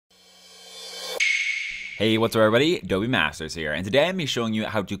Hey, what's up everybody? Adobe Masters here, and today I'm going to be showing you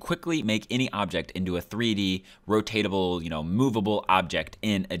how to quickly make any object into a 3D rotatable, movable object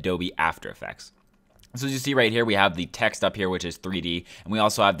in Adobe After Effects. So as you see right here, we have the text up here, which is 3D, and we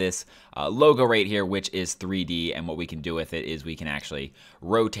also have this logo right here, which is 3D, and what we can do with it is we can actually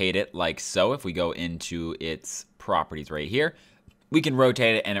rotate it like so. If we go into its properties right here, we can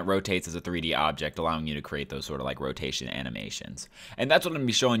rotate it and it rotates as a 3D object, allowing you to create those sort of like rotation animations. And that's what I'm going to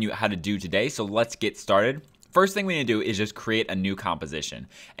be showing you how to do today, so let's get started. First thing we need to do is just create a new composition.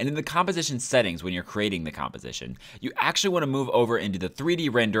 And in the composition settings, when you're creating the composition, you actually want to move over into the 3D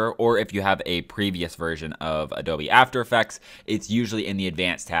renderer, or if you have a previous version of Adobe After Effects, it's usually in the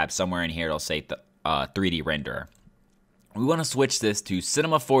advanced tab. Somewhere in here it'll say the 3D renderer. We want to switch this to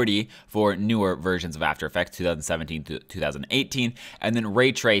Cinema 4D for newer versions of After Effects, 2017 to 2018, and then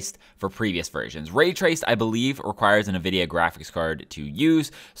Ray Traced for previous versions. Ray Traced, I believe, requires an NVIDIA graphics card to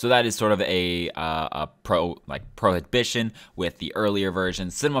use, so that is sort of a prohibition with the earlier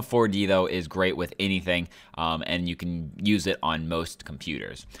versions. Cinema 4D, though, is great with anything, and you can use it on most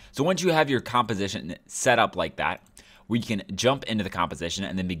computers. So once you have your composition set up like that, we can jump into the composition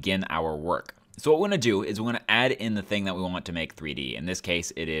and then begin our work. So what we're going to do is we're going to add in the thing that we want to make 3D. In this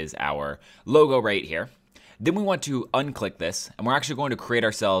case, it is our logo right here. Then we want to unclick this, and we're actually going to create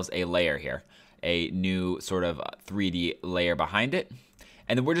ourselves a layer here, a new sort of 3D layer behind it.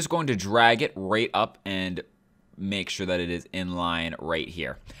 And then we're just going to drag it right up and make sure that it is in line right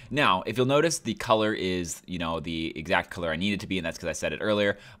here. Now, if you'll notice, the color is, the exact color I need it to be, and that's because I said it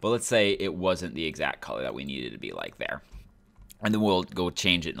earlier. But let's say it wasn't the exact color that we needed it to be like there. And then we'll go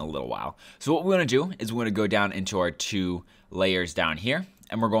change it in a little while. So what we're going to do is we're going to go down into our two layers down here,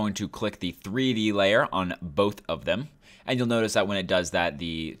 and we're going to click the 3D layer on both of them. And you'll notice that when it does that,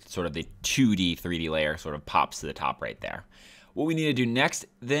 the 2D 3D layer sort of pops to the top right there. What we need to do next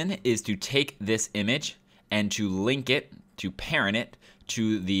then is to take this image and to link it, to parent it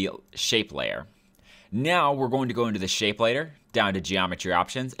to the shape layer. Now we're going to go into the shape layer, down to geometry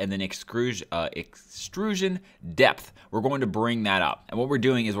options, and then extrusion depth. We're going to bring that up. And what we're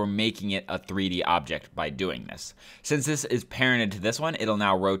doing is we're making it a 3D object by doing this. Since this is parented to this one, it'll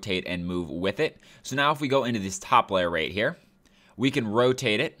now rotate and move with it. So now if we go into this top layer right here, we can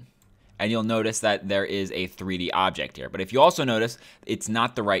rotate it, and you'll notice that there is a 3D object here. But if you also notice, it's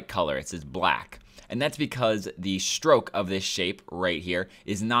not the right color, it says black. And that's because the stroke of this shape right here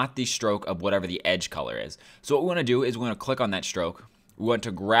is not the stroke of whatever the edge color is. So what we want to do is we want to click on that stroke, we want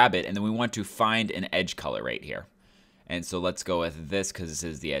to grab it, and then we want to find an edge color right here. And so let's go with this because this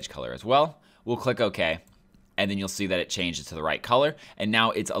is the edge color as well. We'll click OK, and then you'll see that it changes to the right color, and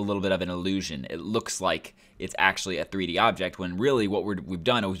now it's a little bit of an illusion. It looks like it's actually a 3D object when really what we've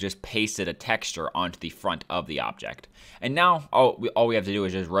done is just pasted a texture onto the front of the object. And now all we have to do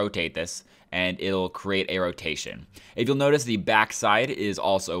is just rotate this, and it'll create a rotation. If you'll notice, the back side is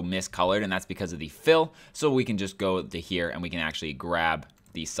also miscolored, and that's because of the fill. So we can just go to here and we can actually grab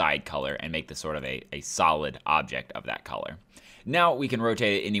the side color and make this sort of a solid object of that color. Now we can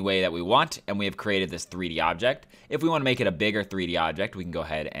rotate it any way that we want, and we have created this 3D object. If we want to make it a bigger 3D object, we can go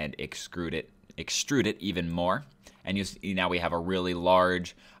ahead and extrude it even more. And you see now we have a really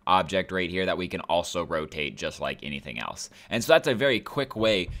large object right here that we can also rotate just like anything else. And so that's a very quick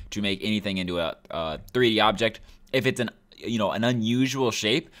way to make anything into a 3D object. If it's an unusual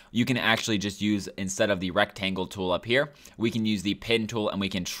shape, you can actually just use, instead of the rectangle tool up here, we can use the pen tool and we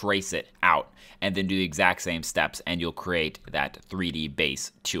can trace it out and then do the exact same steps, and you'll create that 3D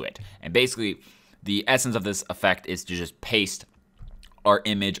base to it. And basically the essence of this effect is to just paste our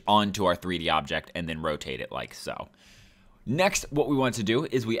image onto our 3D object and then rotate it like so. Next, what we want to do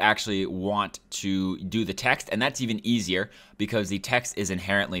is we actually want to do the text, and that's even easier because the text is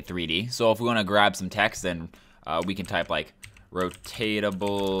inherently 3D. So if we want to grab some text, then we can type like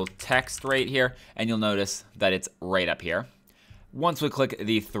rotatable text right here, and you'll notice that it's right up here. Once we click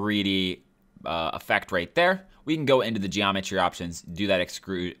the 3D effect right there, we can go into the geometry options, do that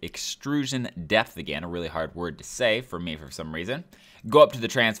extrusion depth again, a really hard word to say for me for some reason. Go up to the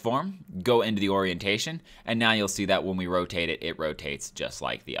transform, go into the orientation, and now you'll see that when we rotate it, it rotates just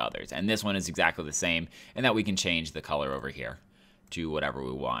like the others. And this one is exactly the same, in that we can change the color over here to whatever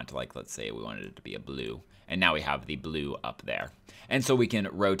we want. Like let's say we wanted it to be a blue, and now we have the blue up there. And so we can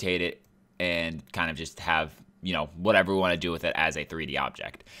rotate it and kind of just have whatever we want to do with it as a 3D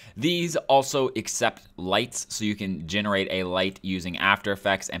object. These also accept lights, so you can generate a light using After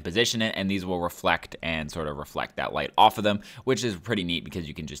Effects and position it, and these will reflect and sort of reflect that light off of them, which is pretty neat because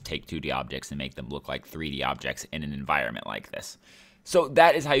you can just take 2D objects and make them look like 3D objects in an environment like this. So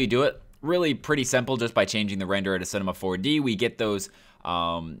that is how you do it. Really pretty simple, just by changing the renderer to Cinema 4D. We get those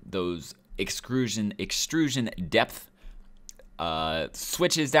extrusion depth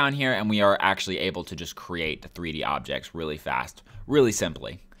switches down here, and we are actually able to just create 3D objects really fast, really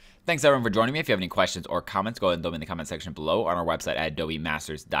simply. Thanks everyone for joining me. If you have any questions or comments, go ahead and throw them in the comment section below on our website at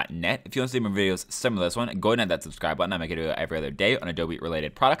adobemasters.net. If you want to see more videos similar to this one, go ahead and hit that subscribe button. I make a video every other day on Adobe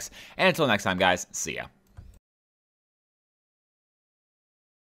related products. And until next time, guys, see ya.